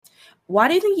Why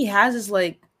do you think he has this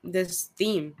like this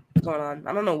theme going on?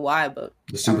 I don't know why, but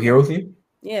the superhero theme.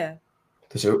 Yeah.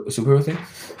 The superhero thing.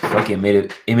 Fuck it, made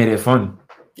it fun.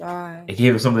 It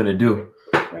gave him something to do.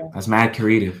 Yeah. That's mad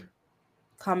creative.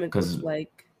 Comic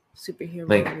like superhero.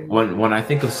 Like when I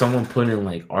think of someone putting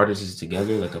like artists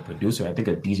together, like a producer, I think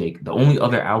of DJ. The only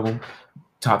other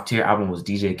top tier album was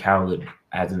DJ Khaled,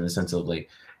 as in the sense of like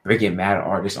bringing mad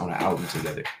artists on an album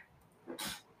together.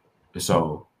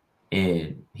 So,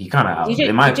 and he kind of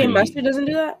DJ Mustard doesn't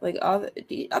do that. Like other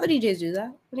DJs do that.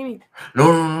 What do you mean?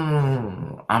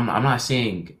 No. I'm not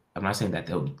saying that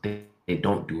they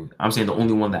don't do it. I'm saying the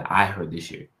only one that I heard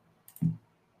this year.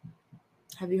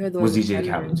 Have you heard the one was DJ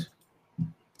Khaled?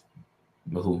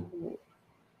 But who?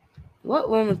 What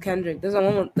one with Kendrick? There's a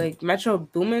one with like Metro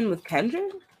Boomin with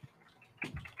Kendrick.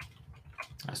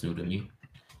 That's new to me.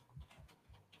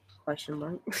 Question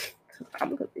mark.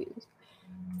 I'm confused.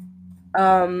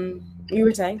 You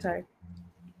were saying, sorry.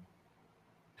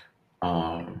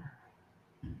 I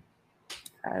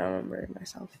don't remember it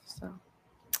myself. So,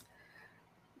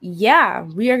 yeah,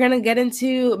 we are gonna get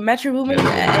into Metro Boomin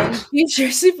and future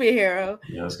superhero.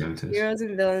 Yeah, let's get into this. Heroes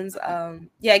and villains.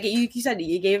 Yeah, you said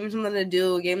you gave him something to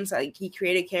do. Gave him like he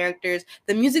created characters.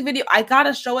 The music video, I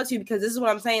gotta show it to you because this is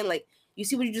what I'm saying. Like, you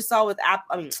see what you just saw with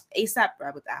with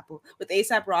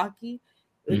ASAP Rocky.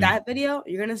 With that video,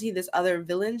 you're gonna see this other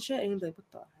villain shit, and you're gonna be like,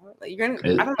 "What the hell?" Like, you're gonna.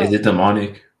 I don't know. Is it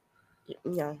demonic?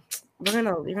 Yeah,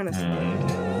 you're gonna see.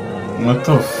 What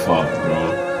the fuck, bro?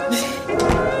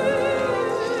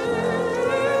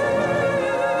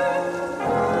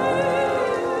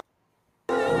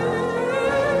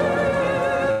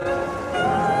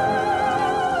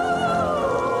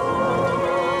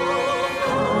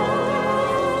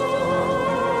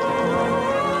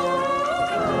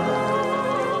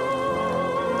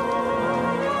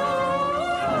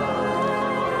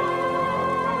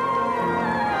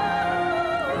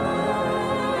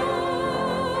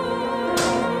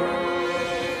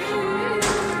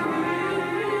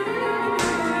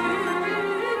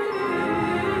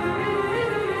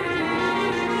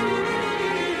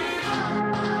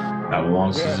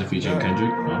 This is featuring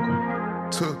Kendrick.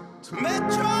 Okay.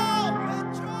 Metro.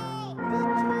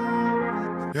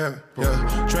 Yeah.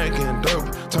 Drinking dope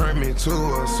turned me to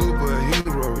a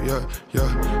superhero. Yeah.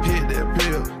 Hit that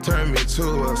pill, turned me to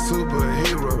a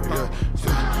superhero. Yeah.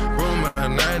 Boom, my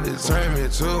 90s turned me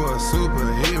to a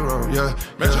superhero. Yeah.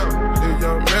 Metro. If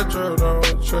your Metro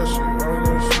don't trust you, I'm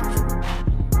gonna shoot you.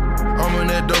 I'm on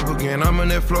that dope again, I'm on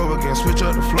that flow again, switch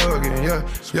up the flow again, yeah.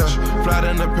 Fly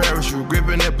in the parachute,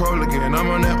 gripping that pole again, I'm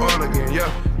on that all again, yeah.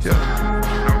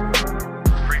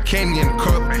 Candy in the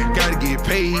cup, gotta get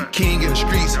paid, king in the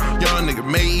streets, young nigga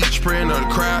made, spraying on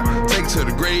the crowd, take to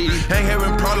the grave. Ain't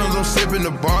having problems, I'm sipping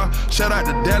the bar. Shout out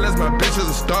to Dallas, my bitch is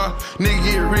a star. Nigga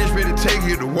get rich, better take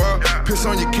you to war. Piss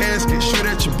on your casket, shoot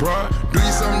at your bra. Do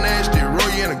you something nasty,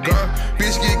 roll you in a car.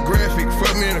 Bitch get graphic,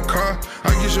 fuck me in a car.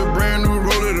 I get you a brand new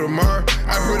roller tomorrow.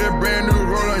 I put that brand new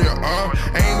roll on your arm.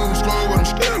 I ain't moving slow, but I'm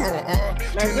still on R.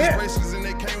 Tennis braces and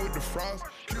they came with the frost.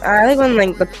 I like when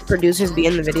like the producers be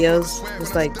in the videos,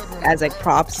 just like as like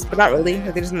props, but not really.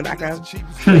 Like they're just in the background.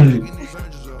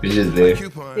 He's just there.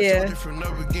 Yeah.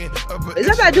 Is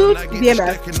that that dude?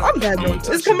 BMF. I'm dead, man.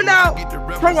 It's coming out.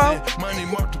 Promo.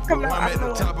 Coming out. I don't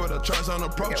know. Top of the charts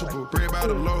unapproachable. Bread by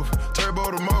the loaf.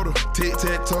 Turbo the motor.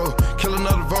 Tic-tac-toe. Kill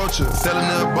another vulture. Selling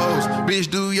their bows.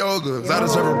 Bitch do yoga. I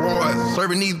deserve rewards.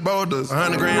 Serving these boulders.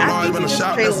 100 grand large when I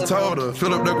shop. That's a total.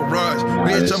 Fill up the garage.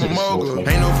 Bitch, I'm a mogul.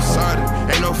 Ain't no facade.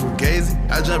 Ain't no fugazi.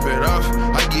 I jump it off.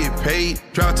 I get paid.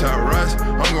 Drop top rush.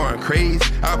 I'm going crazy.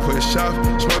 I push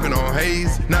off. Smoking on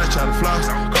haze. Not trying to floss,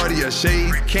 Cartier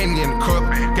shades, candy in the cup,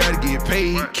 gotta get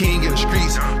paid, king in the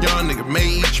streets, young nigga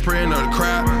made, spraying on the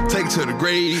crowd, take it to the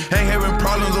grave. Ain't having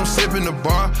problems, I'm sipping the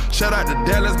bar. Shout out to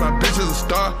Dallas, my bitch is a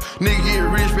star. Nigga get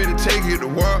rich, better take you to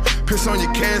war. Piss on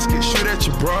your casket, shoot at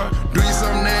your bra. Do you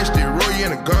something nasty, roll you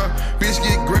in a car. Bitch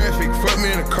get graphic, fuck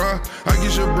me in a car. I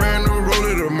get you a brand new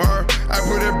roller tomorrow. I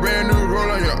put that brand new roll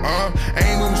on your arm. I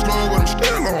ain't moving slow, but I'm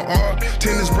still on R.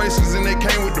 Tennis braces and they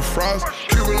came with the frost.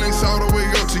 Cuban links all the way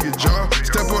up to your jaw.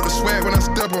 Step on the swag when I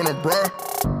step on a bra.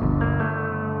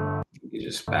 You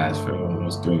just fast for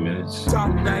almost 3 minutes. Top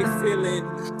night feeling,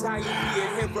 tired be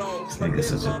a hero.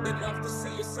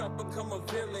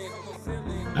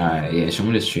 Alright, yeah, show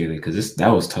me this trailer because that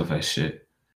was tough as shit.